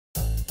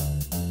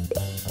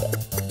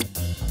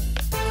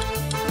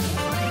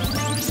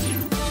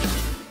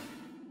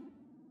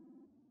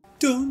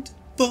Don't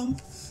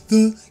bump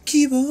the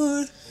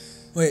keyboard.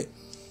 Wait,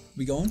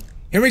 we going?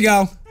 Here we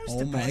go.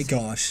 Oh my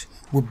gosh.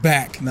 We're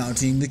back.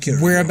 Mounting the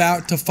carrier. We're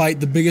about to fight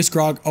the biggest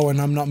Graug. Oh,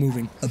 and I'm not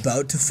moving.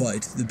 About to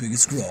fight the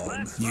biggest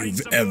Graug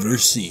you've ever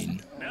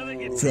seen.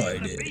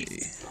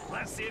 Friday.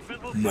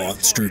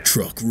 Monster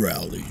Truck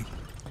Rally.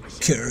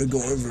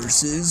 Karagor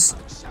versus...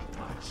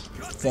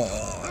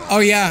 Oh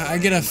yeah, I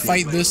gotta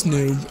fight this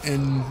noob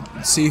and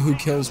see who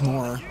kills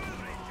more.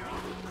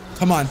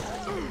 Come on.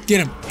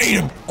 Get him. Eat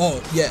him.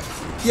 Oh, yeah.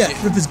 Yeah,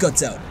 rip his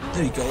guts out.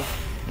 There you go.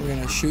 We're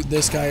gonna shoot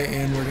this guy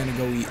and we're gonna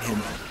go eat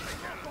him.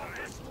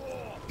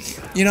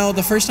 You know,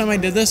 the first time I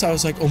did this, I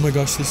was like, oh my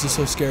gosh, this is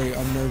so scary.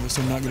 I'm nervous.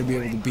 I'm not gonna be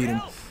able to beat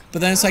him. But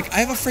then it's like, I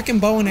have a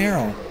freaking bow and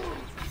arrow.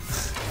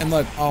 And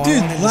look, oh,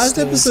 dude, last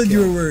episode you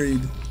were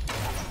worried.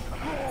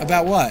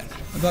 About what?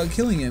 About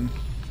killing him.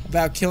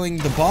 About killing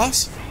the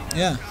boss?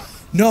 Yeah.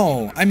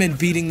 No, I meant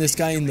beating this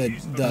guy in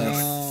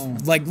the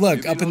like,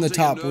 look, up in the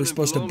top, we're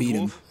supposed to beat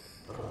him.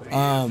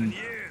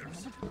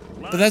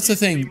 But that's the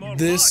thing,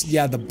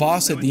 the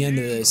boss at the end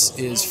of this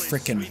is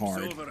freaking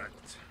hard.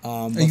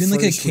 Are you in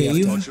like a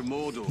cave?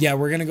 Yeah,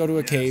 we're gonna go to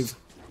a cave.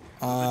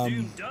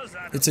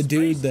 It's a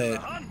dude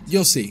that,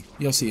 you'll see,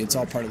 it's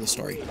all part of the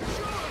story.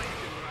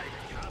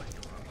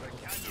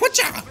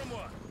 Whatcha?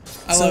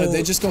 I love it,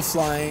 they just go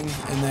flying,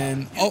 and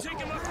then, oh.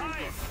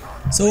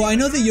 So I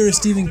know that you're a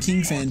Stephen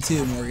King fan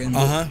too, Morgan.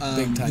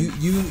 Big time.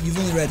 You've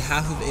only read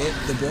half of it,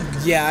 the book?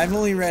 Yeah, I've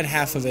only read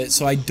half of it,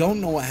 so I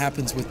don't know what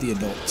happens with the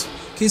adults.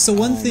 Okay, so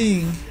one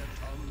thing,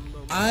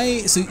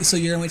 so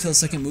you're gonna wait till the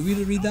second movie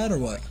to read that, or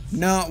what?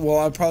 No, well,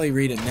 I'll probably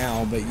read it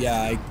now, but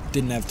yeah, I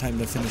didn't have time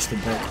to finish the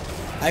book.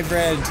 I've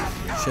read,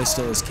 should I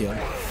steal his kill?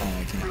 Oh,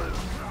 I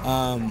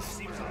can't.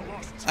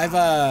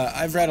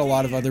 I've read a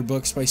lot of other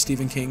books by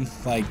Stephen King,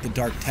 like The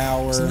Dark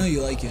Tower. So I know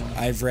you like him.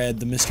 I've read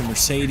the Mr.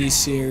 Mercedes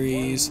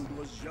series.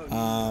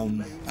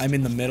 I'm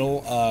in the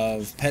middle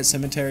of Pet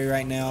Sematary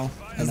right now,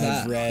 and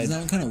I've read.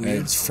 Isn't that kind of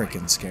weird? It's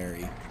freaking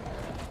scary.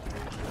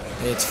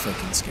 It's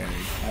freaking scary.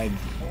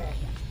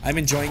 I'm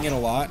enjoying it a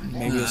lot.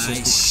 Maybe it's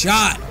just a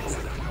shot.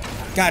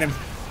 Got him.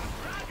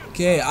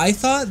 Okay, I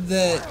thought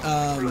that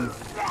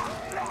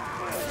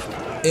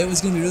it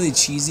was gonna be really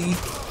cheesy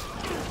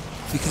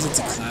because it's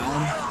a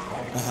clown.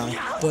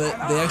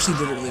 But they actually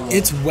did it really well.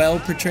 It's well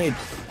portrayed.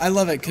 I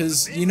love it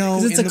because, you know,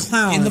 it's a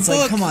clown. In the book,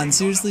 book, like, come on,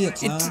 seriously, a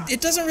clown? It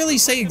doesn't really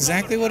say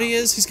exactly what he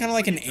is. He's kind of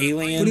like an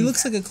alien. But he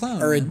looks like a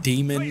clown. Or a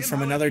demon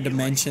from another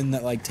dimension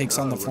that, like, takes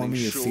on the form of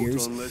your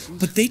fears.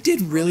 But they did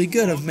really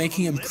good of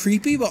making him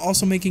creepy, but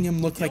also making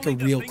him look like a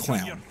real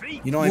clown.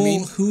 You know what I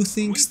mean? Well, who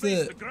thinks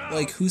that,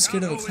 like, who's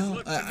scared of a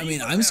clown? I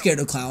mean, I'm scared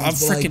of clowns. I'm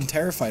freaking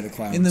terrified of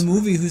clowns. In the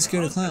movie, who's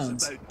scared of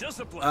clowns?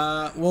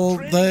 Well,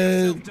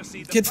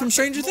 the kid from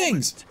Stranger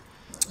Things.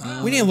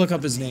 We need to look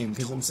up his name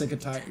because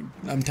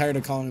I'm tired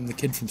of calling him the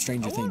kid from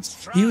Stranger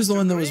Things. He was the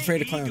one that was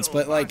afraid of clowns,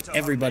 but like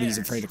everybody's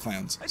afraid of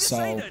clowns.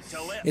 So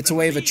it's a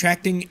way of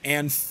attracting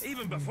and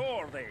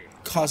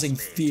causing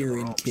fear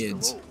in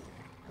kids.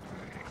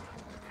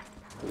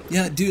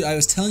 Yeah, dude, I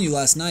was telling you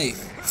last night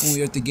when we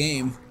were at the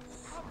game,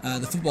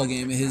 the football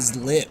game, his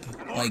lip,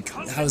 like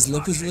how his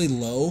lip was really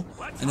low,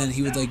 and then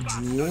he would like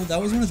drool. That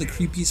was one of the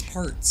creepiest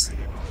parts.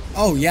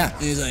 Oh yeah,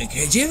 and he's like,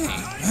 "Hey Jimmy,"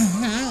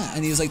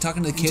 and he was like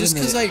talking to the kid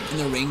in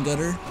the rain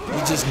gutter. You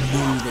just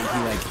knew that he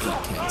like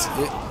ate kids.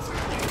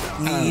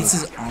 He eats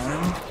his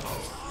arm.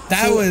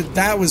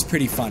 That was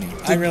pretty funny.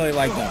 I really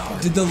liked that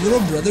part. Did the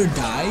little brother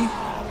die?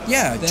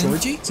 Yeah,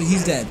 Georgie. So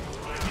he's dead.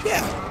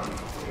 Yeah.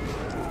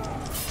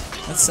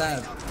 That's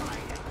sad.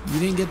 You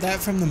didn't get that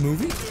from the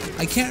movie?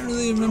 I can't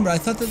really remember. I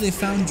thought that they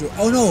found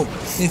Oh no,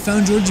 they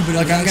found Georgie, but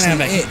like I'm gonna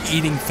have an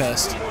eating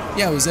fest.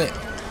 Yeah, it was it.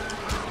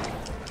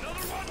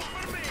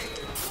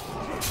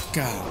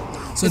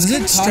 God. So does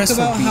it talk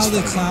about how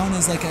the clown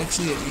is like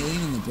actually an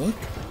alien in the book?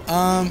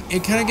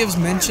 It kind of gives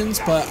mentions,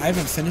 but I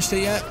haven't finished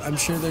it yet. I'm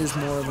sure there's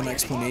more of an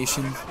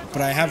explanation,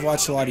 but I have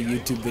watched a lot of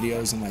YouTube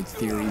videos and like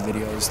theory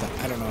videos that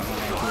I don't know how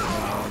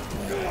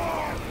accurate they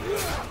are,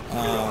 but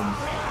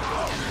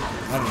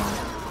I don't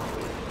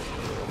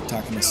know.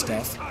 Talking to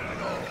Steph.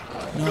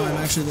 No, I'm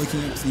actually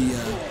looking up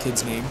the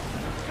kid's name.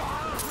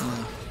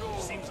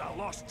 Seems I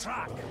lost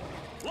track.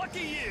 Lucky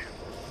you.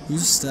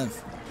 Who's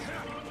Steph?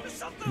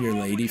 Your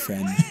lady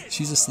friend.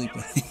 She's asleep.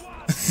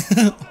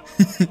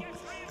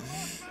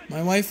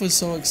 My wife was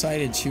so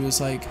excited. She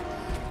was like,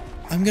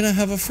 I'm gonna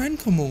have a friend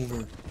come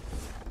over.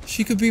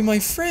 She could be my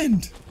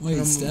friend.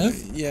 Wait,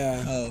 Steph?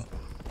 Yeah. Oh.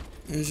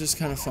 It was just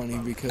kind of funny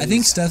because... I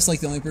think Steph's like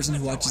the only person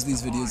who watches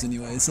these videos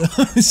anyway, so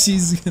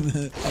she's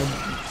gonna...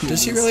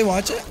 Does she really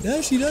watch it?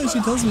 Yeah, she does. She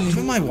tells me.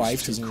 Even my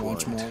wife doesn't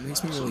watch them all. It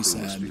makes me really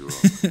sad.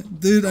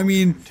 Dude, I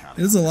mean,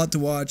 it is a lot to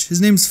watch.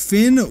 His name's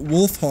Finn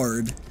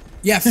Wolfhard.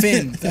 Yeah,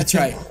 Finn. That's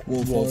right.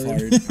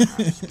 Wolfhard.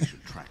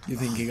 You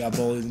think he got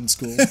bullied in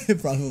school?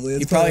 Probably. He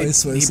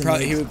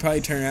would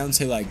probably turn around and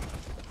say like,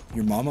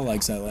 "Your mama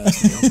likes that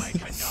last meal."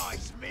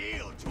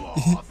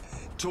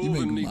 You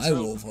make my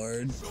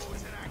Wolfhard.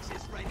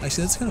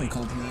 Actually, that's kind of a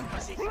compliment.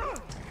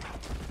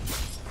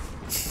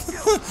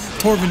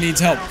 Torvin needs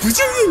help.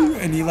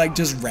 And he like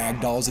just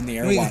ragdolls in the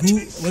air. Wait, Watch.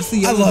 what's the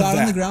I yellow love dot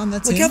that. on the ground?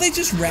 That's Look him? how they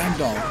just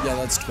ragdoll. Yeah,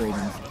 that's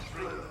Torvin.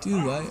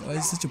 Dude, why is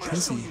he such a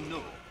pussy?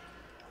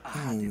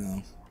 I don't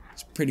know.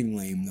 It's pretty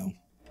lame though.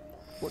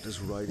 What does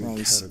writing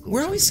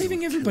We're always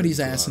saving everybody's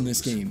ass in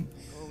this game.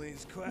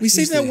 We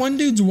saved that one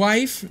dude's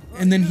wife,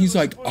 and then he's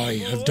like, I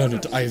have done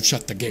it. I have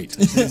shut the gate.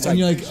 It's And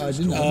you're like, I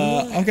didn't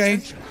know.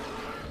 okay.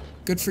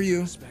 Good for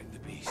you. Respect the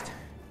beast.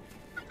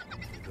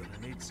 You're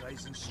gonna need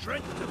size and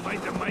strength to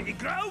fight the mighty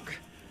Graug.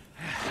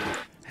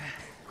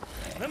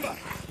 Remember,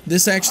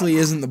 This actually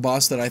isn't the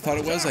boss that I thought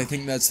it was. I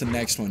think that's the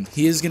next one.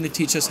 He is going to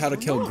teach us how to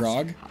kill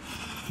Graug,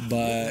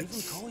 but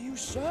call you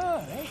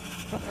sir, eh?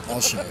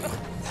 I'll show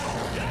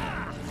you.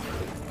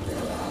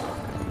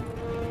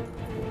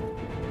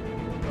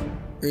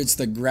 It's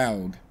the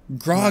Graug.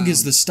 Graug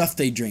is the stuff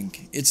they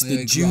drink. It's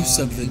the juice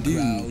of the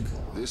dude.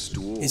 This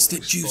dwarf It's the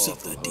is juice far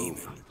of the from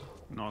demon.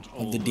 Not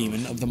Of the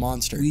demon, of the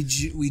monster.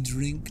 We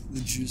drink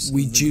the juice.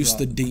 We of the juice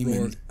the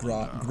demon.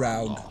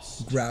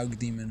 Graug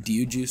demon. Do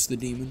you juice the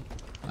demon?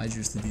 I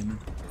juice the demon.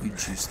 You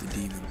juice the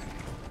demon.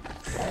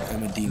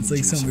 I'm a demon It's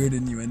like juicer. some weird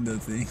innuendo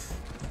thing.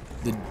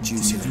 The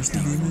juice of Juice the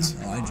the demon? demons.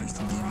 Oh, I juice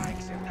the demon.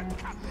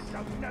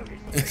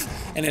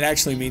 And it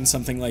actually means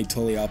something like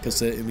totally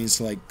opposite. It means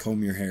to like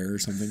comb your hair or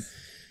something.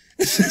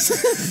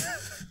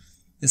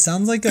 It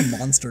sounds like a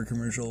monster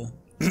commercial.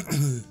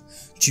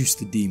 Juice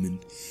the demon.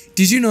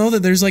 Did you know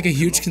that there's like a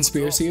huge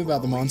conspiracy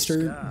about the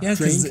monster Yeah,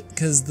 drink?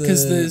 because the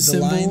the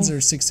symbol- lines are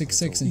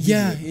 666 and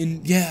Yeah,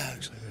 and yeah.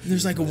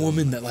 There's like a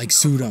woman that like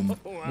sued him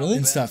Really?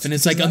 and stuff, and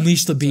it's like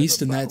Unleash the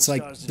Beast, and that's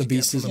like the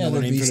Beast is Yeah,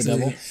 another the name for the Beast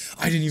devil. is-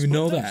 I didn't even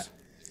know that.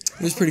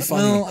 It was pretty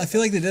funny. Well, I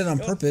feel like they did it on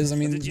purpose. I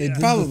mean, they did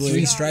Probably. the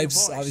 3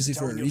 stripes obviously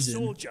for a reason.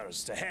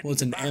 Well,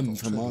 it's an M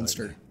for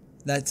monster,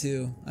 That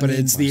too. I but mean,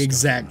 it's the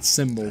exact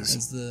symbols.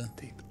 it's the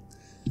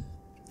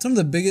some of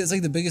the biggest. It's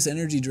like the biggest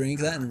energy drink.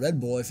 That and Red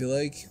Bull, I feel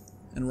like,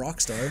 and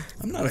Rockstar.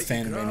 I'm not a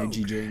fan of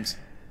energy drinks.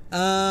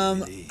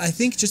 I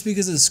think just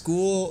because of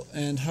school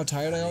and how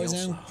tired I always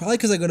am. Probably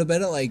because I go to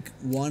bed at like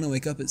 1 and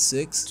wake up at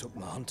 6.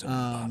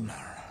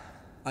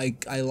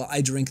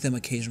 I drink them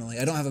occasionally.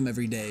 I don't have them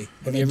every day.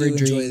 But I do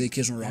enjoy the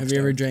occasional Rockstar. Have you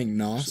ever drank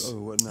NOS?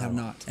 I have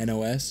not.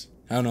 NOS?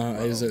 I don't know.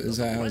 Is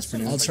that how it's I'll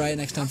pronounced? try it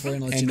next time for you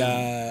and let you And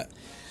know.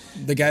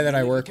 the guy that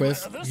I work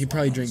with, he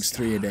probably drinks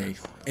 3 a day,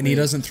 and he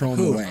doesn't throw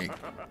them away.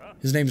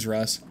 His name's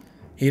Russ.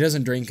 He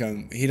doesn't drink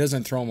them. He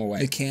doesn't throw them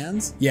away. The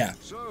cans? Yeah.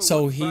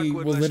 So he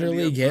will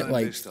literally get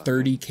like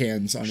 30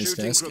 cans on his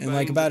desk, and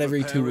like about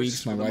every 2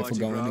 weeks, my wife will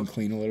go in and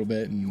clean a little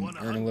bit and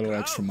earn a little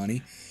extra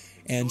money,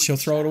 and she'll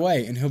throw it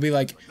away, and he'll be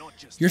like,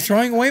 "You're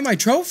throwing away my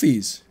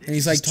trophies," and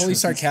he's like totally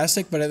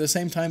sarcastic, but at the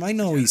same time, I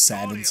know he's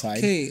sad inside.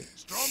 Okay,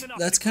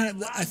 that's kind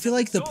of. I feel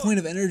like the point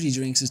of energy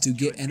drinks is to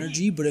get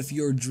energy, but if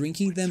you're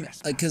drinking them,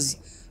 like, cause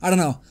I don't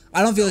know,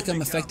 I don't feel like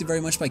I'm affected very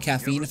much by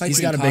caffeine. If I He's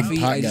drink got a big coffee,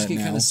 pot I just gut get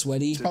kind now. of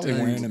sweaty Probably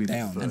wearing him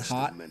down. and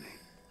hot.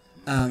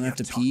 I have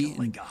to pee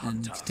and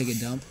take a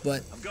dump.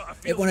 But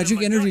when I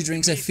drink energy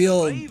drinks, I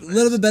feel a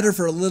little bit better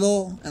for a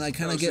little, and I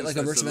kind of get like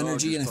a burst of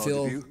energy, and I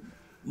feel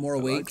more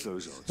awake.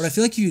 But I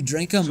feel like if you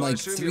drank them like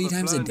 3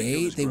 times a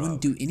day, they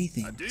wouldn't do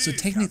anything. So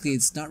technically,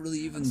 it's not really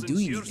even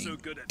doing anything.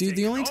 Dude,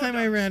 the only time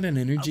I ever had an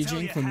energy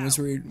drink when was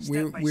we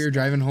were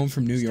driving home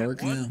from New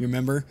York. You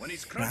remember?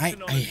 I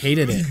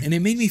hated it, and it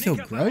made me feel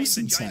gross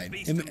inside.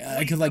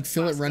 I could like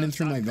feel it running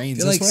through my veins.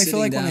 Feel That's like what I feel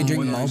like when I sitting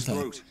drink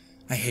down. Malta.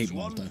 I hate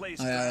Malta.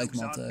 I like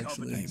Malta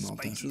actually. I hate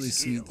Malta. It's really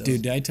sweet though.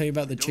 Dude, did I tell you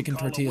about the chicken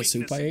tortilla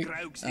soup I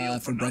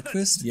ate? For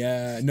breakfast?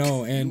 Yeah,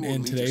 no,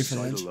 and today for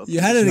lunch. You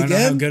had it You wanna know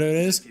how again? good it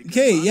is?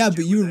 Okay, yeah,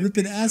 but you were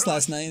ripping ass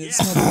last night and it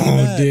smelled really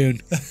Oh, bad.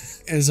 dude,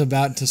 it's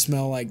about to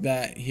smell like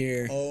that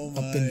here, Oh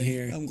my. up in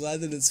here. I'm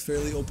glad that it's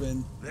fairly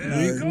open. in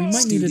We our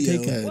might need to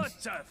take studio.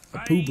 a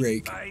poo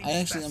break.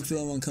 I'm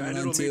feeling one coming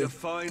on too.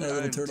 Got a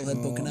little turtle head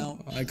poking out.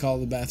 I call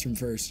the bathroom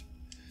first.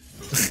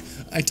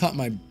 I taught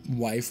my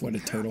wife what a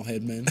turtle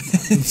head meant.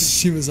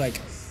 She was like,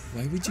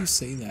 "Why would you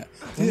say that?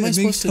 What am I It makes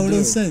supposed to total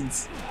do?"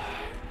 sense.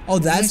 Oh,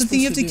 that's the thing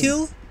you have to supposed to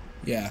kill?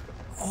 Yeah.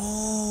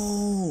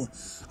 Oh.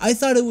 I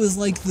thought it was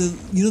like the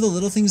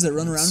little things that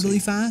run around really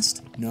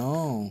fast?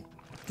 No.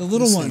 The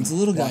little Listen, ones, the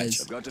little watch.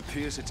 guys. I've got to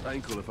pierce its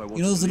ankle if I want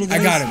You know those to little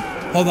leave. guys? I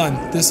got him. Hold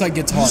on. This like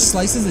gets hard.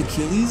 Slices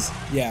Achilles?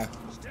 Yeah.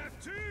 Step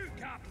 2,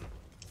 Captain.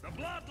 The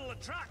blood will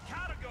attract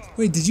Caragor.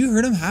 Wait, did you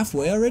hurt him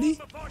halfway already?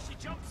 Before she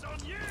jumps on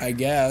you, I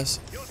guess.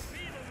 your speed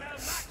will now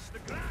match the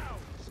Graug.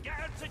 Get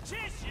her to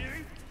chase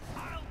you.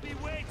 I'll be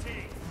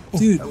waiting.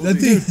 Dude, that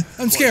thing.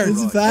 I'm scared.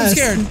 It's I'm fast.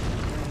 scared.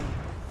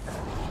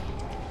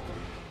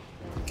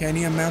 Can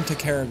you mount a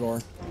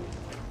Caragor?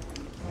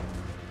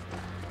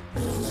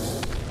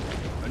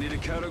 I need a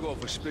Caragor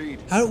for speed.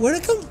 Where'd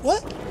it come?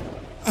 What?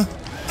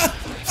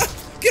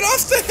 Get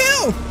off the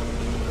hill!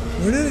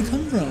 Where did it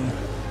come from?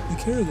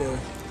 The Caragor.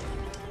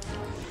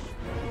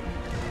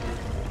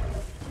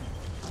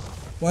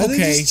 Why are they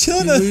Okay, just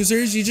chilling? you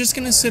losers, you just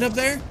gonna sit up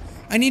there?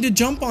 I need to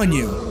jump on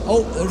you.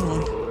 Oh, there's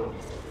one.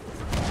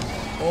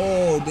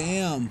 Oh,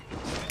 damn.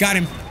 Got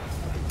him.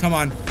 Come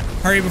on.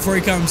 Hurry before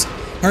he comes.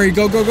 Hurry,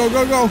 go, go, go,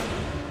 go, go.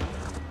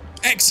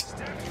 X.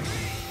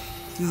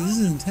 Dude, this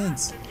is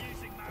intense.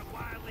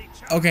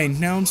 Okay,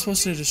 now I'm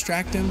supposed to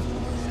distract him.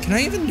 Can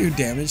I even do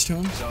damage to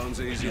him?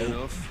 Sounds easy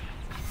enough.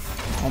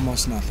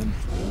 Almost nothing.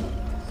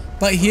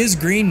 But he is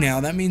green now.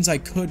 That means I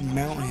could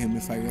mount him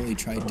if I really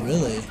tried to.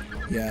 Really?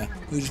 Yeah.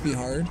 It would just be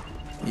hard.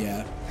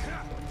 Yeah.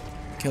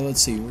 Okay, let's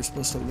see. We're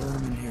supposed to lure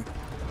him in here.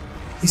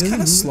 He's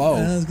kind of slow.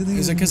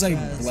 Is it because I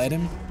bled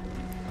him?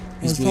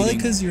 He's it's probably bleeding.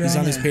 because you're He's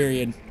on his a-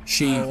 period.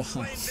 She. Oh.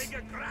 It's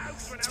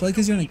probably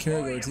because you're on a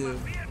Caragor too.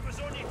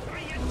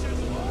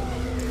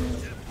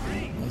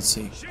 Let's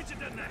see.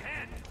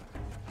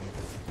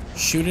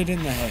 Shoot it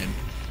in the head.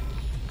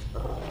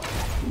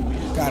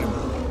 Got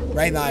him.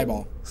 Right in the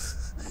eyeball.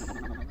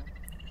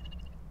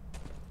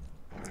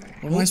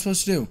 What am I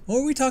supposed to do? What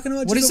were we talking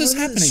about? What is Just this over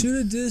there? happening? Shoot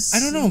a disc. I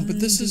don't know, but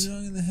this is-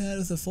 in the head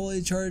with a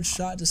fully charged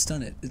shot to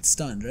stun it. It's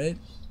stunned, right?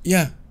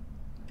 Yeah.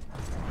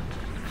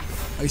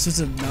 Are you supposed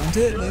to mount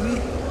it, maybe?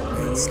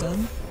 Or it's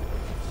stunned?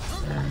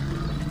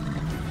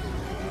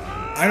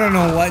 I don't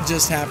know what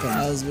just happened.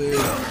 That was weird.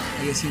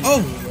 I guess he.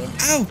 Oh!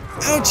 Ow!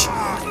 Ouch!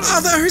 Ow,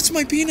 that hurts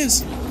my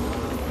penis!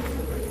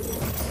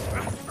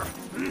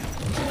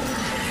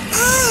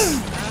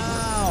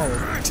 Ah!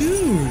 Ow! Dude!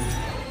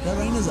 Is that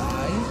right in his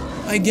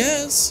eye? I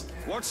guess.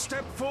 What's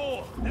step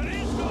 4? There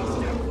is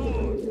no step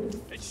forward.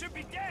 It should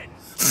be dead.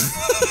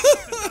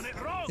 Done it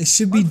wrong. It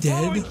should be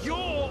dead. Following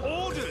your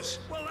orders.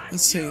 Well, that's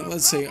Let's see, your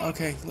let's see. problem.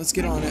 Okay, let's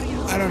get on it.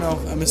 I don't know.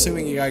 I'm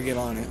assuming you gotta get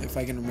on it, if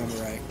I can remember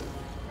right.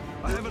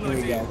 I have an Here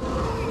we idea. go.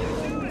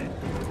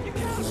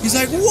 He's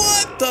like,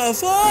 what the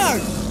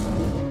fuck?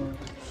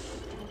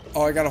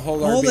 Oh, I gotta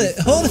hold Hold RB. it!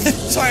 Hold it!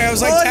 Sorry, I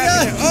was like Oh,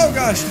 tapping God. it. Oh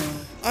gosh.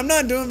 I'm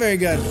not doing very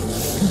good.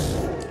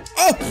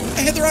 Oh,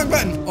 I hit the wrong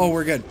button. Oh,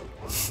 we're good.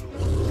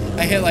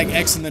 I hit like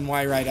X and then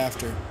Y right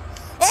after.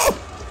 Oh!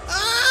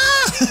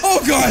 Ah!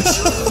 Oh gosh!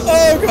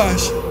 Oh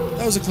gosh!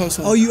 That was a close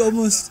one. Oh, you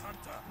almost.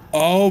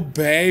 Oh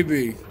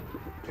baby.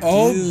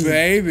 Oh Dude.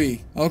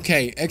 baby.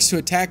 Okay, X to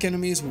attack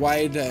enemies,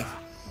 Y to...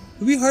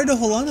 It'd be hard to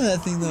hold on to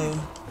that thing though.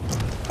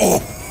 Oh!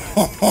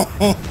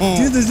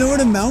 Dude, there's nowhere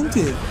to mount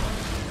it.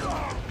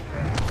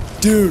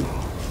 Dude.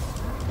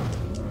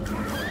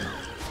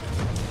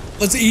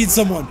 Let's eat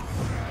someone.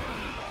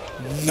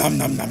 Nom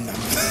nom nom nom.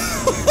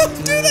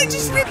 Dude, I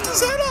just ripped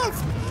his head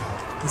off.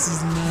 This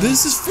is nuts.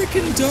 This is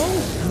freaking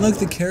dope. And look,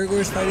 the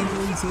Caragor's fighting for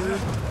me too.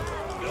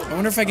 I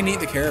wonder if I can eat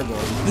the caribou.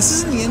 This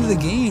isn't the end of the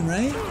game,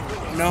 right?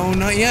 No,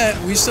 not yet.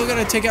 We still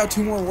gotta take out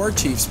 2 more war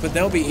chiefs, but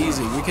they'll be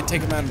easy. We could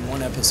take them out in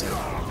 1 episode.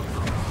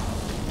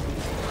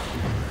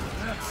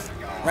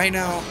 Right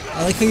now,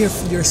 I like how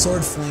your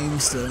sword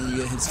flames still when you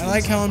get hit. I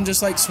like how I'm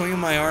just like swinging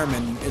my arm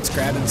and it's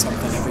grabbing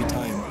something every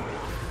time.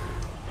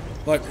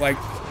 Look, like.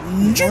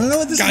 Want to know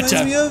what this Gotcha.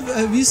 reminds me of?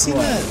 Have you seen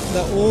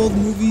that old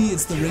movie?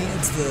 It's the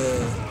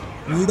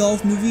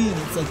Rudolph movie, and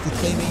it's like the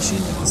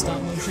claymation, like the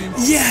stop motion.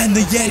 Yeah, and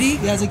the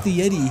Yeti. Yeah, it's like the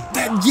Yeti.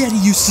 That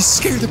Yeti used to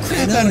scare the crap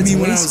I know, out of it's me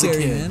way when I was scary,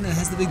 a kid. man. It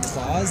has the big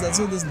claws. That's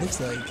what this looks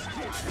like.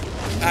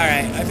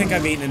 Alright, I think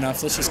I've eaten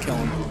enough. Let's just kill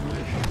him.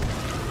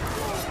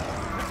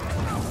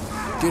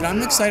 Dude,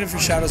 I'm excited for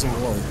Shadows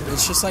of War.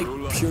 It's just like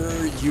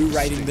pure you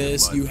writing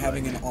this, you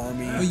having an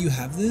army. Oh, you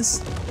have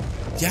this?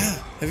 Yeah.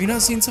 Have you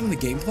not seen some of the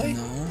gameplay?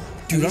 No.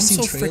 Dude, I've I'm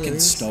seen so freaking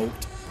trailers.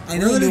 stoked. I We're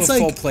know gonna that do it's a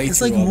full like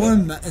playthrough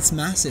of more. it. It's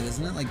massive,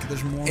 isn't it? Like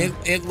there's more.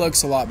 It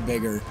looks a lot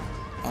bigger.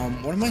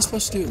 What am I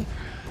supposed to do?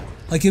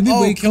 Like it'd be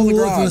Oh, way kill cool the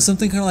if it Graug. was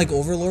something kind of like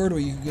Overlord,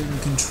 where you can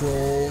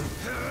control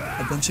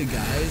a bunch of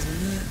guys,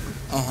 wouldn't it?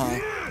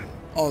 Uh-huh.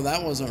 Oh,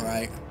 that wasn't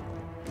right.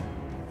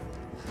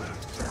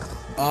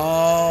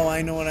 Oh,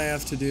 I know what I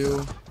have to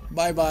do.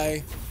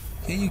 Bye-bye.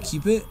 Can't you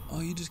keep it?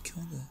 Oh, you just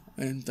killed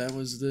it. And that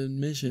was the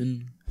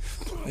mission.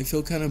 I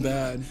feel kind of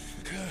bad.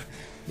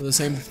 But at the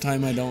same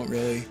time, I don't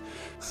really.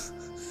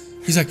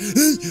 He's like,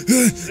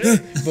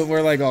 but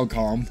we're like all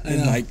calm.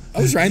 And like,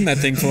 I was riding that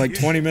thing for like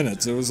 20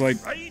 minutes. It was like,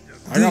 I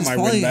got my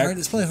win back.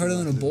 It's probably harder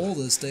than a bowl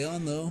to stay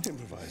on, though.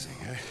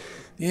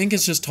 You think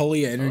it's just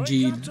totally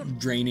energy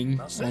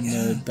draining on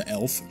the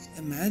elf?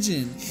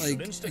 Imagine, like,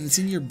 and it's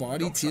in your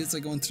body too. It's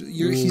like going through.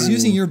 He's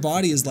using your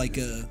body as like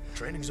a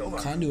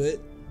conduit.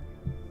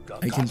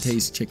 I can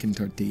taste chicken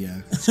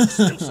tortilla.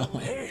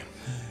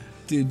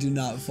 Dude, do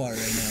not fart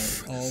right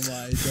now. Oh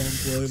my!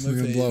 Don't blow it in my We're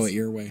gonna face. blow it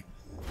your way.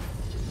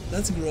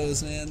 That's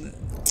gross, man.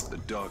 The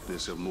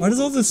darkness of Why does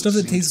all this stuff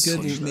that seems tastes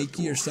good such make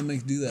that your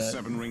stomach do that?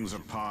 7 rings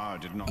of power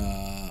did not.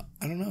 I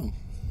don't know.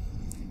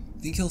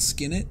 Think he'll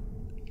skin it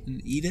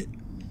and eat it?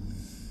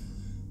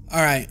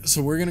 All right,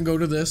 so we're gonna go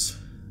to this.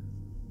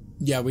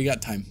 Yeah, we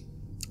got time.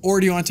 Or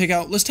do you want to take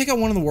out? Let's take out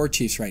one of the war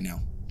chiefs right now.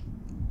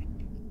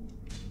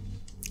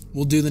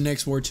 We'll do the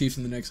next war chief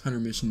in the next hunter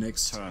mission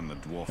next. Turn the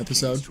dwarf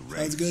Episode. kings to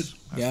Sounds good. rags,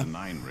 as Yeah. the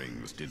 9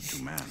 rings did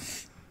to man.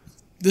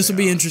 This will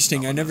be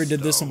interesting. I never did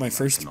this on my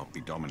Stone first. cannot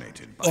be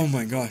dominated by Oh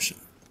my gosh.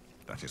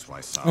 That is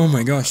why Oh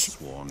my gosh. Sauron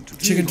sworn to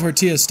Chicken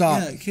tortilla,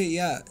 stop. Yeah. Okay.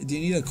 Yeah. Do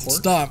you need a cork?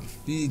 Stop.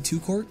 Do you need 2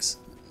 corks?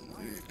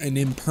 An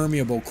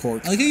impermeable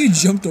cork. I like how you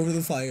jumped over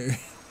the fire.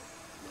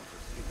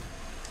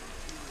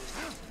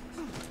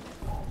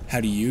 How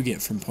do you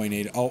get from point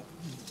A to... Oh.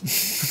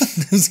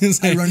 I was gonna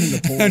say, I run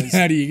into poles.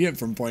 How do you get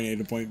from point A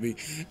to point B?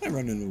 I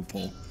run into a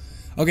pole.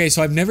 Okay,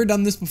 so I've never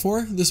done this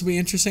before. This will be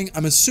interesting.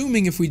 I'm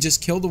assuming if we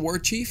just kill the war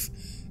chief,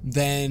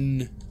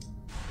 then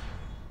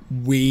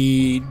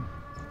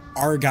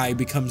our guy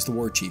becomes the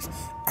war chief.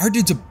 Our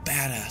dude's a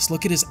badass.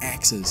 Look at his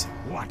axes.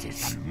 What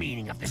is the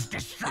meaning of this That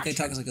destruction? guy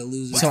talks like a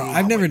loser. So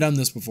I've never done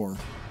this before.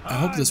 I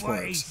hope this I've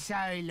waited works.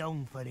 so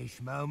long for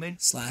this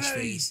moment. Slash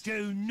Please face.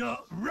 do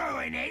not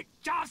ruin it.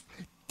 Just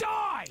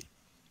die.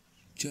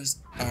 Just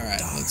All right,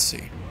 let's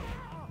see.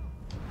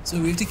 so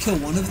we have to kill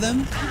one of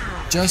them.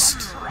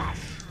 Just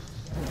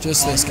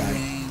this guy.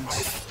 Range.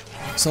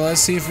 So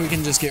let's see if we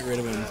can just get rid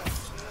of him.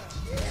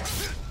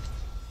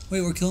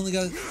 Wait, we're killing the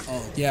guy.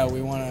 Oh, Yeah,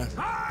 we want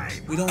to...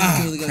 we don't want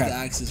to kill the guy crap. with the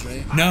axes,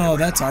 right? No,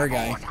 that's our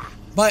guy.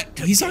 But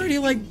he's already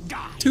like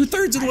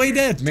 2/3 of the way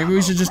dead. Maybe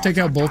we should just take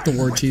out both the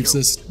war chiefs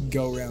this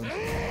go round.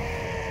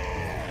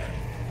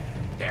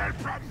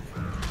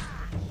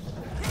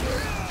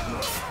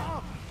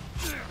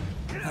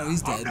 Oh,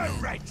 he's dead,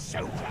 man. Red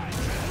soldier.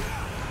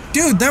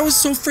 Dude, that was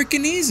so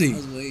freaking easy. That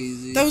was way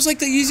easy. That was like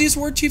the easiest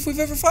war chief we've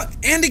ever fought.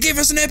 And he gave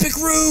us an epic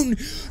rune!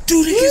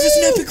 Dude, he gave us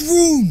an epic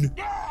rune!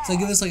 So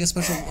give us like a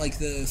special, like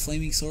the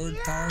flaming sword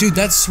power. Dude,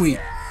 that's sweet.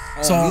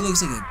 oh, so he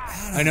looks like a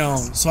badass. I know.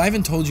 So I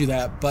haven't told you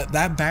that, but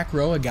that back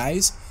row of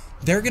guys,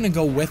 they're gonna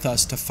go with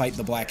us to fight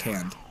the Black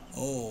Hand.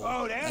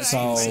 Oh, that's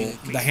So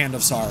sick. the Hand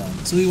of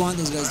Sauron. So we want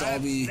those guys to all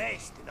be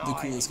the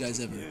coolest guys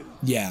ever.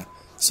 Yeah.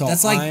 So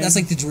That's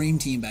like the dream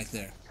team back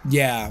there.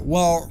 Yeah.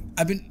 Well,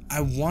 I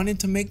wanted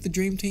to make the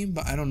dream team,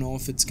 but I don't know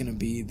if it's gonna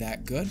be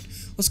that good.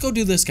 Let's go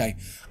do this guy.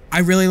 I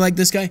really like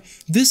this guy.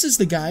 This is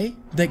the guy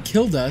that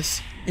killed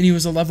us, and he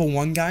was a level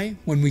 1 guy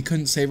when we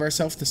couldn't save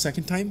ourselves the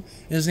second time.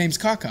 And his name's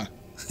Kaka.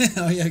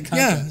 Oh yeah, Kaka.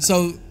 Yeah.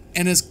 So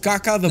and it's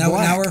Kaka the Now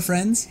Black. we're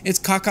friends. It's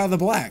Kaka the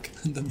Black.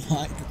 The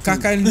black.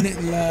 Kaka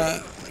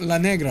la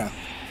Negra.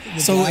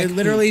 So black it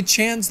literally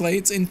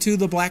translates into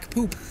the black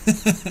poop.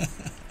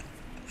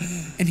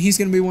 And he's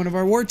gonna be one of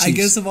our war chiefs. I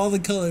guess of all the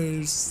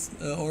colors,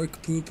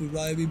 orc poop would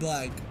probably be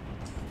black.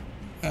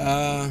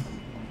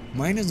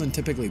 Mine isn't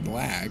typically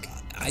black.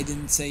 I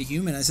didn't say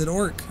human. I said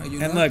orc. Are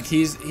you And an look, orc?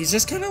 he's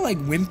just kind of like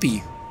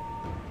wimpy.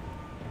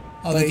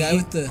 Oh, Like, the guy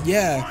with the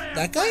yeah.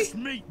 that guy.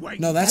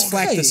 No, that's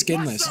Flack the Hey,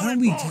 Skinless. How do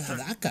we have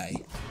that guy?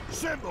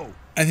 Simple.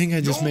 I think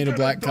I just made a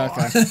black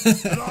Kaka.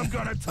 I'm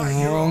gonna take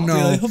you Oh off. no!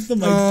 Dude, I hope the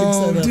mic picks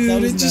Oh, that up. dude,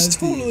 That was it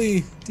just nasty.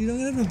 totally. Dude, I'm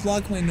gonna have to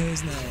block my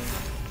nose now.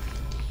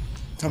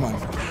 Come on.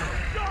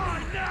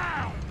 Die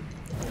now.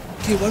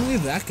 Okay, why don't we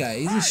have that guy?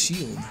 He's a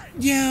shield.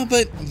 Yeah,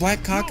 but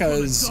Black Kaka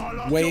is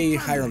way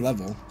higher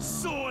level.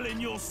 Soiling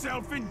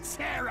yourself in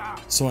terror.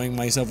 Soiling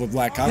myself with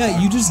Black Kaka. Yeah,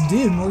 you just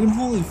did, Morgan.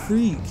 Holy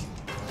freak.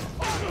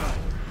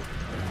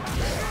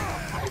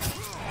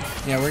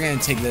 Yeah, we're gonna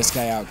take this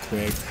guy out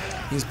quick.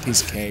 He's a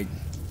piece of cake.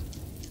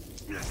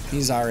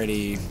 He's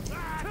already...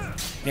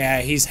 Yeah,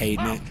 he's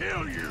hating it.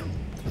 Kill you.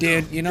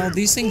 Dude, you know,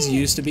 these things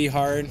used to be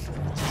hard.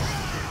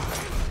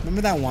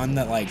 Remember that one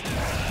that, like,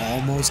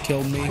 almost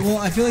killed me? Well,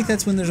 I feel like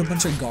that's when there's a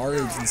bunch of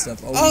guards and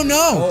stuff. Oh,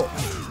 no!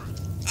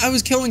 I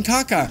was killing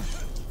Kaka.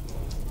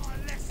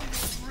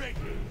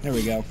 There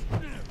we go.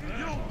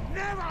 You'll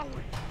never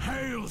win.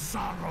 Hail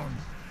Sauron.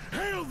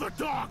 Hail the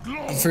Dark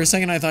Lord. For a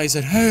second, I thought he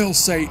said, "Hail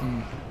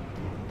Satan."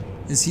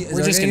 Is he? Is We're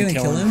our just guy gonna,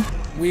 gonna kill him.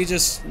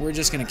 We're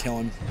just gonna kill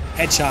him.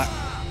 Headshot.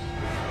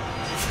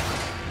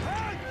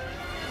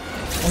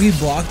 Oh, he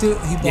blocked it.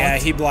 He blocked. Yeah,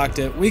 he blocked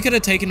it. We could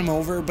have taken him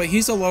over, but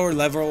he's a lower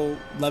level.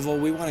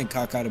 We wanted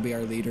Kaka to be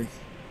our leader.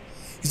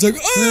 He's like,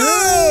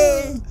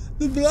 "Ah!"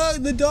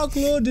 The Dark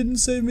Lord didn't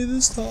save me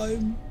this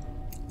time.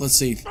 Let's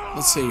see.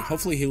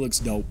 Hopefully he looks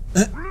dope.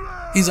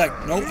 He's like,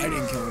 "Nope, I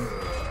didn't kill him."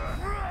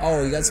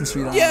 Oh, he got some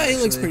sweet armor. Yeah, he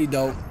looks actually. pretty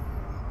dope.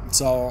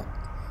 So,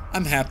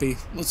 I'm happy.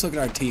 Let's look at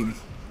our team.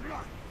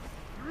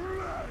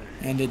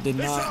 And it did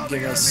not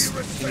give us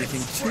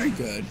anything too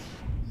good.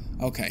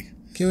 Okay.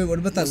 Okay, wait. What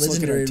about that Let's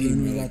look at our legendary team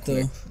rune we really got though?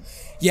 quick.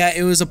 Yeah,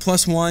 it was a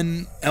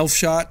 +1 elf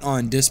shot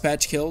on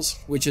dispatch kills,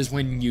 which is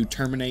when you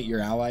terminate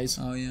your allies.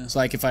 Oh yeah. So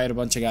like if I had a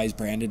bunch of guys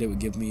branded, it would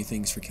give me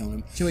things for killing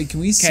them. Okay, wait.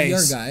 Can we see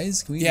our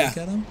guys? Can we yeah. look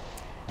at them?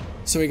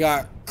 So we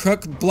got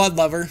Crook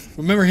Bloodlover.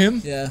 Remember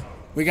him? Yeah.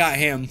 We got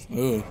him.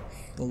 Ooh.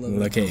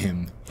 Look at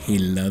him. He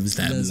loves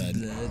that He loves blood.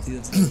 blood. He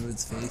loves all over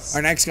its face.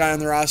 Our next guy on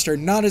the roster,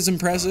 not as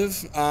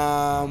impressive.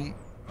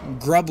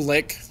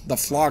 Grublick, the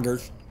Flogger.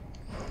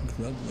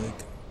 Grublick.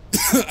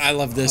 I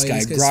love this Oh, yeah,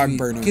 guy, guy's Graug sweet.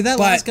 Burner. Okay, that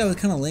But- last guy was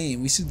kind of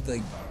lame. We should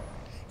like.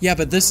 Yeah,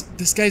 but this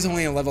guy's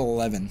only a level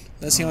 11.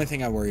 That's the only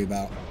thing I worry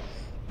about.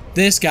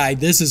 This guy,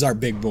 this is our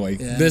big boy.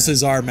 Yeah. This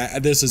is our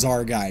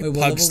guy. Wait, what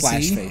Pug level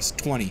slash is he? face,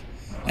 20.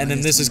 And then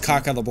he's this is 22.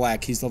 Kaka the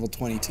Black. He's level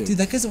 22. Dude,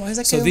 that guy's. Why is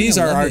that guy so only these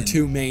are our 11?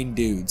 two main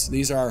dudes.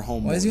 These are our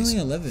homeboys. Why is he only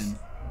 11?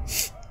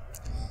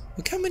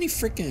 Look how many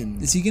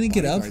freaking. Is he gonna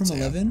get up from bodyguards they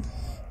have. 11?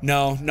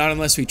 No, not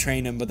unless we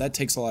train him, but that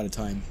takes a lot of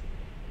time.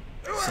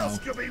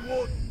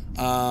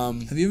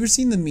 Have you ever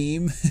seen the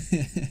meme?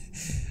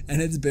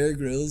 And it's Bear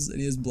Grylls, and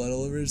he has blood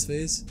all over his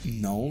face,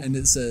 No. and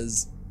it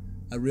says,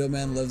 "A real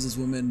man loves his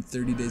woman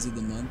 30 days of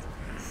the month."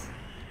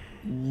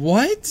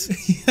 What?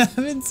 You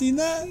haven't seen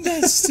that?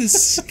 That's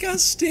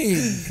disgusting.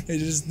 It's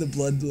just the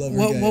blood lover.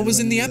 What guy was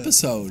in the running it up.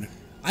 episode?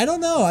 I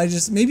don't know.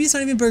 Maybe it's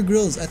not even Bear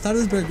Grylls. I thought it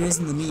was Bear Grylls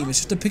in the meme. It's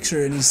just a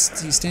picture, and he's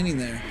standing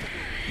there,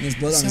 and there's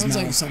blood on his mouth. Sounds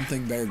like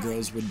something Bear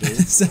Grylls would do.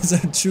 It says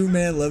a true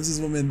man loves his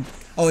woman.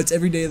 Oh, it's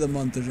every day of the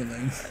month or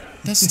something.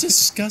 That's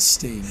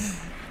disgusting.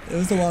 It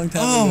was a long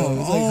time ago. It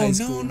was like high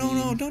school.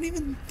 No, don't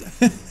even.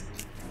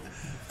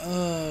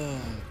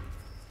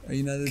 Are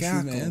you not a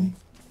Cackle. true man?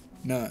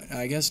 No,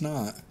 I guess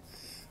not.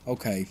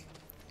 Okay.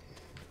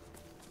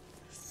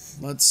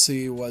 Let's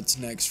see what's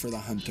next for the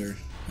hunter.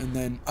 And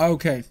then,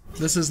 okay,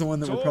 this is the one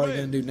that we're probably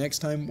going to do next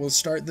time. We'll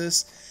start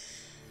this,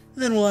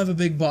 and then we'll have a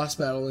big boss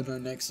battle in our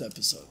next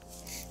episode.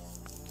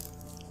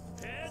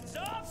 Heads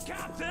up,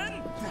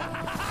 Captain!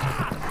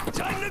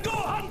 Time to go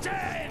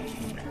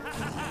hunting!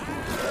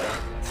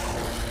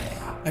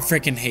 I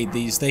freaking hate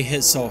these. They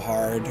hit so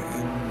hard,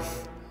 and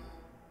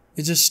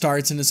it just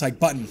starts, and it's like,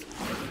 button.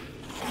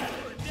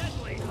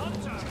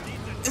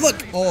 Hey,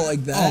 look! Oh,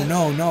 like that?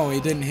 Oh, no,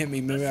 it didn't hit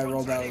me. Maybe I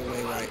rolled out of the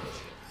way right.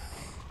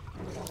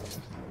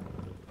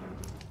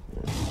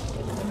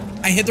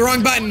 I hit the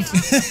wrong button.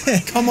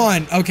 Come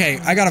on. Okay,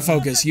 I gotta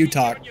focus. You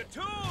talk.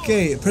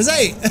 Okay, press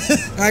A.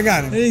 I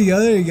got him. There you go,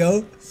 there you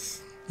go.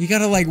 You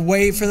gotta like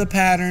wait for the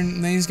pattern,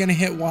 and then he's gonna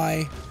hit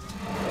Y.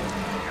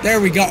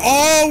 There we go.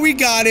 Oh, we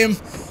got him.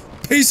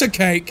 Piece of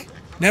cake.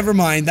 Never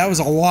mind. That was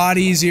a lot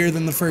easier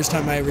than the first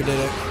time I ever did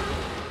it.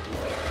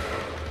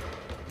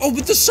 Oh,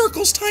 but the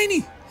circle's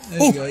tiny.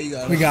 There you go, you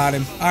got it. We got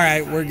him. All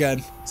right, we're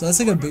good. So that's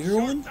like a bigger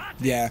one?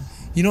 Yeah.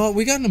 You know what?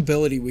 We got an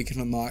ability we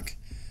can unlock.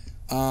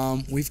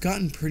 We've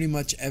gotten pretty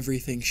much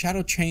everything.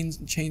 Shadow Chain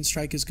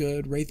Strike is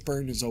good. Wraith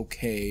Burn is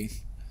okay.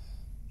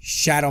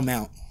 Shadow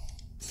Mount.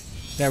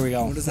 There we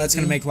go. That's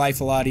going to make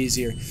life a lot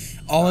easier.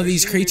 All of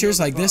these creatures,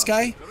 like this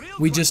guy,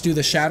 we just do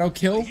the Shadow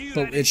Kill,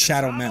 but it's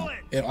Shadow Mount.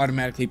 It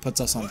automatically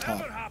puts us on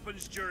top.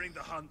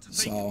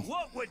 So,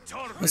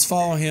 let's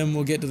follow him.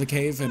 We'll get to the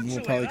cave, and we'll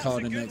probably call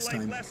it a next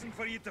time.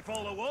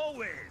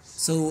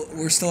 So,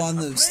 we're still on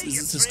the... Is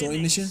this a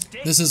story mission?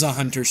 This is a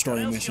hunter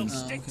story mission.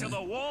 Stick to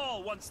the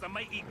wall once the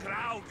mighty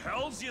Graug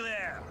hurls you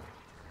there.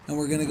 And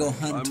we're gonna go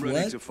hunt I'm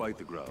ready what? to fight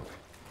the Graug.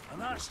 And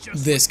that's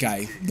just This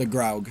guy, the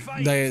Graug.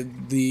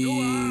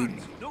 The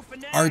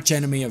arch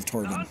enemy of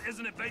Torvin.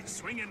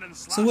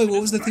 So wait,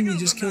 what was the thing we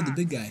just killed, the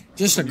big guy?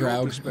 Just a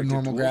Graug, a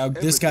normal Graug.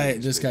 This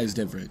guy's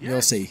different.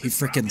 You'll see. He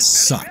freaking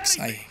sucks.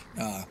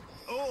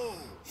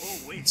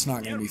 It's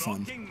not gonna be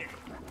fun.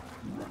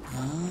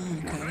 Oh,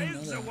 okay, I didn't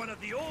know that. One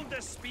of the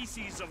oldest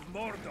species of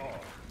Mordor,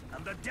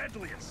 and the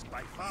deadliest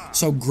by far.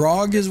 So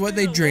Grog is what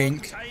they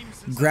drink.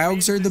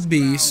 Graugs are the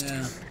beast.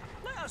 Yeah.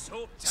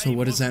 So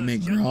what does that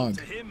make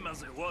Grog?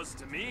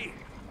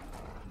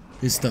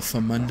 It's the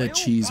famunda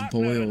cheese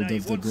boiled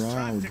of the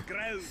Grog.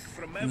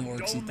 And the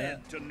orcs eat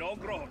that?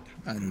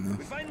 I don't know.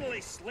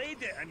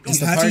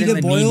 You have to eat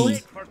it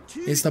boiled?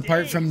 It's the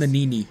part from the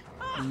Nini.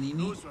 The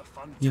Nini?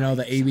 You know,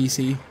 the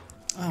ABC.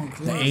 Oh,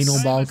 gross. The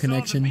anal ball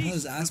connection. That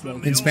was ass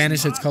ball. In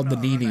Spanish, it's called the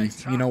Nini.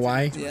 You know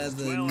why? Yeah,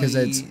 the... Because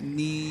it's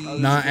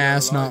not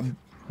ass, not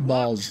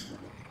balls.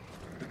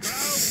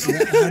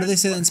 How do they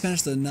say that in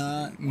Spanish? The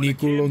not... Ni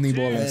culo ni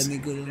bolas. Ni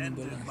culo ni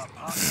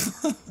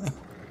bolas.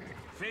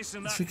 It's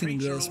freaking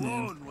gross,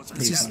 man.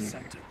 Pretty funny.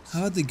 How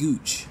about the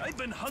gooch?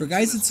 For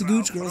guys, it's a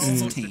gooch. Girls,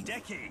 it's a taint.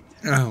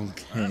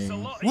 Okay.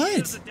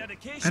 What?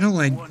 I don't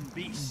like...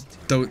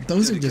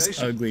 Those are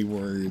just ugly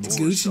words.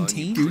 Gooch and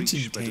taint? Gooch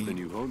and Better than taint.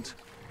 you hunt.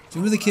 Do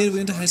you remember the kid we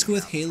went to high school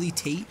with, Haley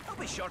Tate?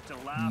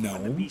 No.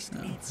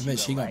 I bet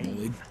she got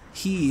bullied.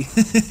 He.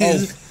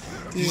 Oh.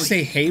 Did you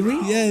say Haley?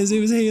 Yeah, his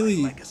name was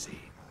Haley.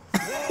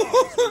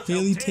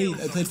 Haley Tate.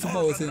 I played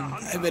football with him.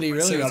 I bet he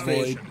really got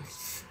bullied.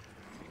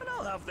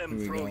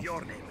 Here we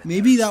go.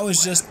 Maybe that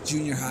was just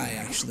junior high,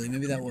 actually.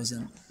 Maybe that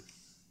wasn't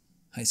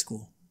high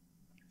school.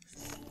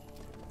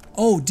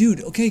 Oh,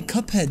 dude. Okay,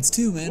 Cupheads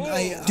too, man. Dude, I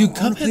wanna play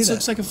Cupheads that.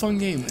 looks like a fun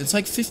game. It's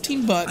like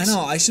 $15. I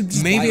know. I should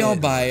just Maybe buy I'll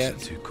it. buy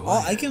it.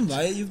 Oh, I can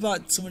buy it. You've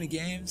bought so many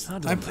games.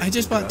 I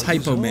just bought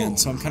Typo Man,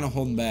 so I'm kind of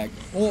holding back.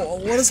 Well,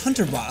 what has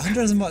Hunter bought?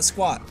 Hunter hasn't bought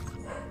squat.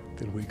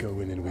 Then we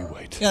go in and we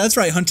wait. Yeah, that's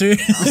right, Hunter.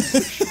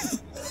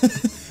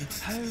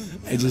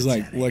 I just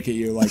like look at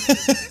you like,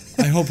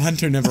 I hope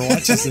Hunter never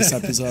watches this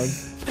episode.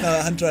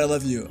 Hunter, I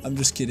love you. I'm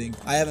just kidding.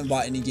 I haven't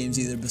bought any games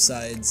either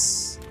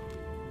besides...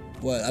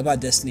 What? I bought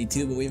Destiny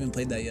 2, but we haven't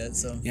played that yet,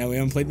 so... Yeah, we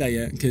haven't played that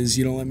yet, because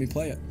you don't let me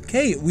play it.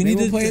 Okay, we Maybe need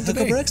we'll to play it hook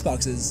today. up our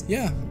Xboxes.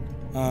 Yeah.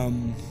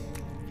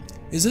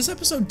 Is this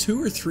episode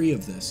 2 or 3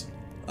 of this?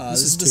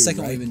 This is the 2,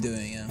 second right? one we've been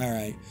doing, yeah.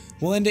 Alright.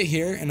 We'll end it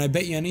here, and I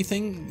bet you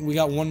anything, we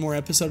got one more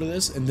episode of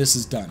this, and this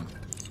is done.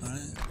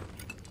 Alright.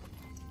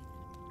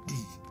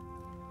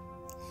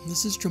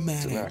 This is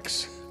dramatic.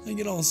 Max. I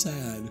get all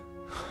sad.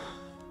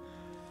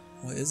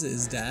 What is it?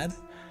 His dad?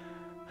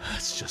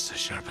 It's just as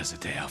sharp as the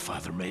day our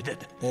father made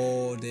it.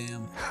 Oh,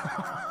 damn.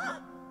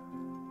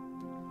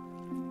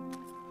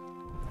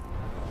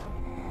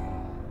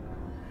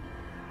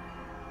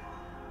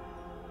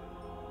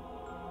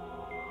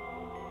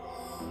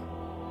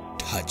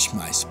 Touch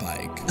my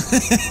spike.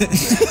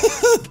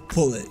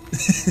 Pull it.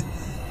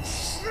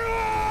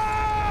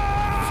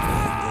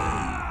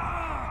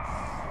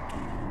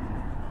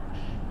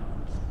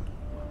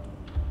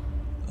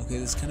 Okay,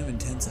 this is kind of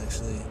intense,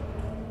 actually.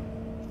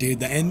 Dude,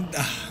 the end.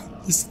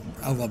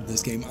 I love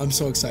this game. I'm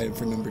so excited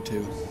for number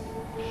 2.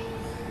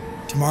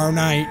 Tomorrow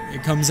night,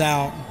 it comes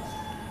out.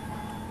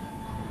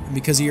 And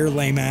because of your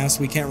lame ass,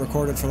 we can't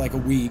record it for like a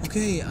week.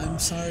 Okay, I'm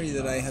sorry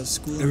that I have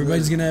school.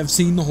 Everybody's gonna have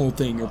seen the whole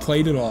thing or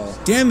played it all.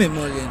 Damn it,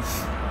 Morgan.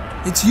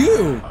 It's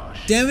you!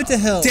 Damn it to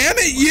hell. Damn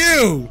it,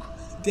 you!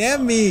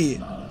 Damn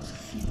me.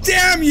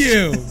 Damn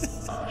you!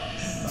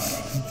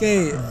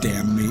 Okay,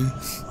 Damn me.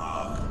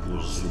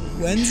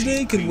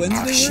 Wednesday? Could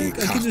Wednesday work?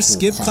 I could just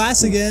skip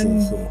class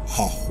again.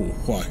 Are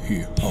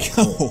we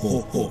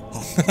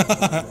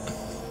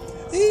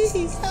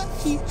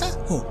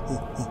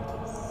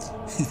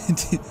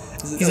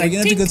gonna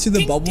have to go through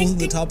the bubbles at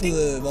the top of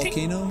the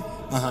volcano?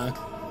 Uh-huh.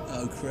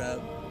 Oh crap.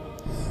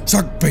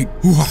 Suck bait.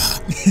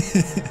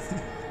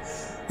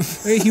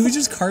 Wait, he was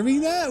just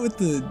carving that with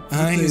the,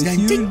 He was going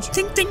huge...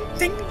 ting, ting, ting,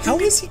 ting. How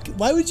is he...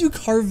 Why would you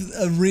carve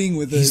a ring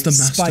with He's a the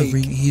master spike?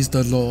 ring. He's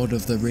the Lord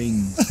of the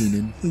Ring,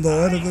 Keenan.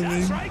 Lord of the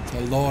Ring?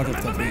 The Lord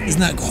of the Ring. Isn't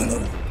that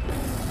Gollum?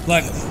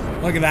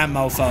 Look at that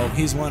mofo.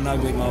 He's one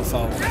ugly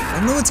mofo. I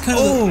don't know what's kind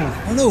of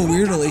I don't know, a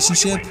weird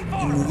relationship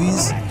in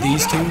movies.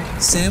 These two?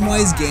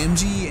 Samwise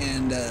Gamgee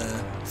and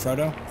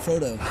Frodo?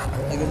 Frodo.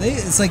 Like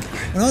it's like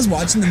when I was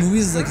watching the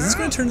movies, it's like, is this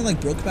gonna turn into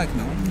like Brokeback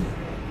Mountain?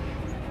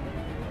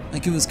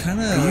 Like it was kind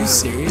of. Are you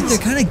serious? They're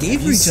kind of gay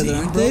for each other,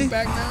 aren't they?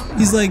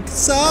 He's like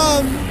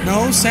Sam.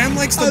 No, Sam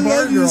likes the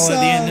bar girl at the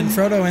end, and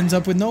Frodo ends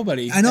up with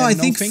nobody. I know. I no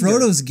think finger.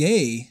 Frodo's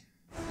gay.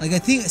 Like I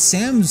think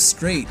Sam's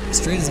straight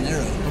as an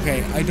arrow.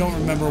 Okay, I don't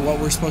remember what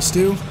we're supposed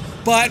to do,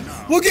 but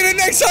we'll get it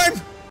next time.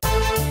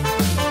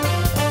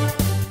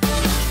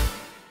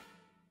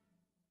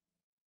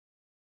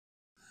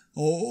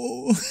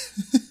 Oh.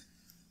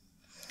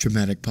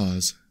 Dramatic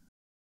pause.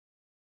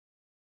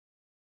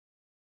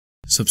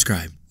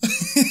 Subscribe.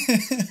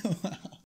 Wow.